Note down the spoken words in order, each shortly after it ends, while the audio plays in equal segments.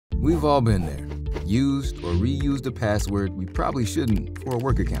We've all been there. Used or reused a password we probably shouldn't for a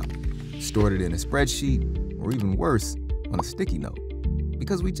work account. Stored it in a spreadsheet, or even worse, on a sticky note.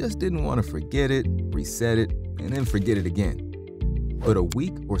 Because we just didn't want to forget it, reset it, and then forget it again. But a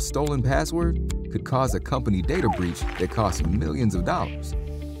weak or stolen password could cause a company data breach that costs millions of dollars.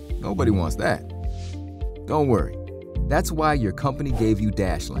 Nobody wants that. Don't worry. That's why your company gave you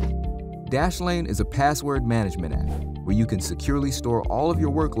Dashlane. Dashlane is a password management app where you can securely store all of your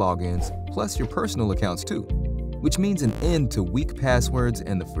work logins plus your personal accounts too, which means an end to weak passwords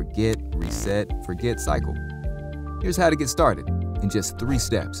and the forget, reset, forget cycle. Here's how to get started in just 3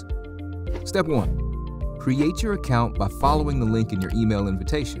 steps. Step 1. Create your account by following the link in your email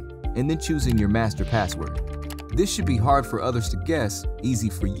invitation and then choosing your master password. This should be hard for others to guess, easy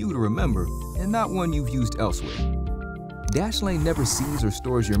for you to remember, and not one you've used elsewhere. Dashlane never sees or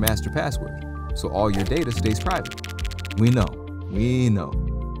stores your master password, so all your data stays private. We know,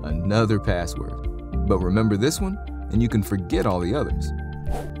 another password. But remember this one, and you can forget all the others.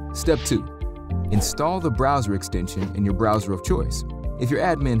 Step 2. Install the browser extension in your browser of choice, if your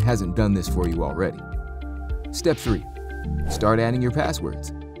admin hasn't done this for you already. Step 3. Start adding your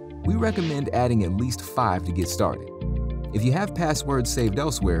passwords. We recommend adding at least 5 to get started. If you have passwords saved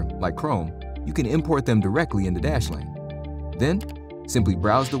elsewhere, like Chrome, you can import them directly into Dashlane. Then, simply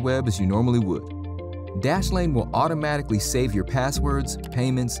browse the web as you normally would. Dashlane will automatically save your passwords,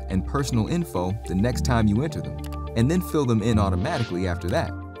 payments, and personal info the next time you enter them, and then fill them in automatically after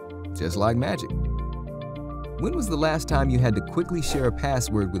that, just like magic. When was the last time you had to quickly share a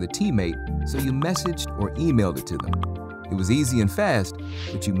password with a teammate so you messaged or emailed it to them? It was easy and fast,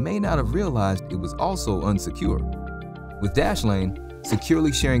 but you may not have realized it was also unsecure. With Dashlane,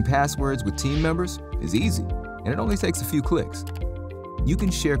 securely sharing passwords with team members is easy, and it only takes a few clicks. You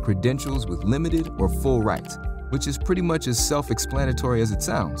can share credentials with limited or full rights, which is pretty much as self-explanatory as it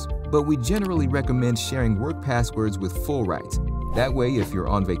sounds, but we generally recommend sharing work passwords with full rights. That way, if you're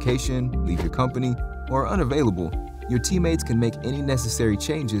on vacation, leave your company, or are unavailable, your teammates can make any necessary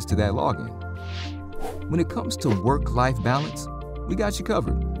changes to that login. When it comes to work-life balance, we got you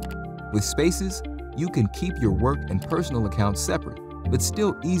covered. With Spaces, you can keep your work and personal accounts separate, but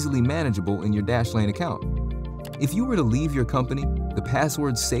still easily manageable in your Dashlane account. If you were to leave your company, the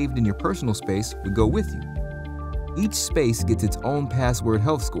passwords saved in your personal space would go with you. Each space gets its own password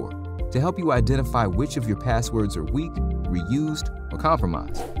health score to help you identify which of your passwords are weak, reused, or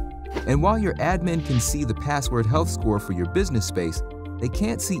compromised. And while your admin can see the password health score for your business space, they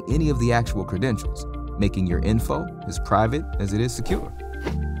can't see any of the actual credentials, making your info as private as it is secure.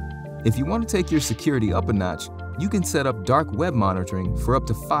 If you want to take your security up a notch, you can set up dark web monitoring for up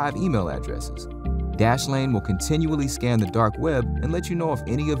to 5 email addresses. Dashlane will continually scan the dark web and let you know if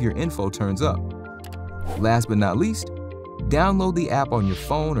any of your info turns up. Last but not least, download the app on your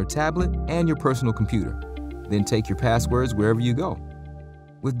phone or tablet and your personal computer. Then take your passwords wherever you go.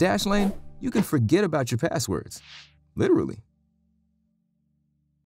 With Dashlane, you can forget about your passwords, literally.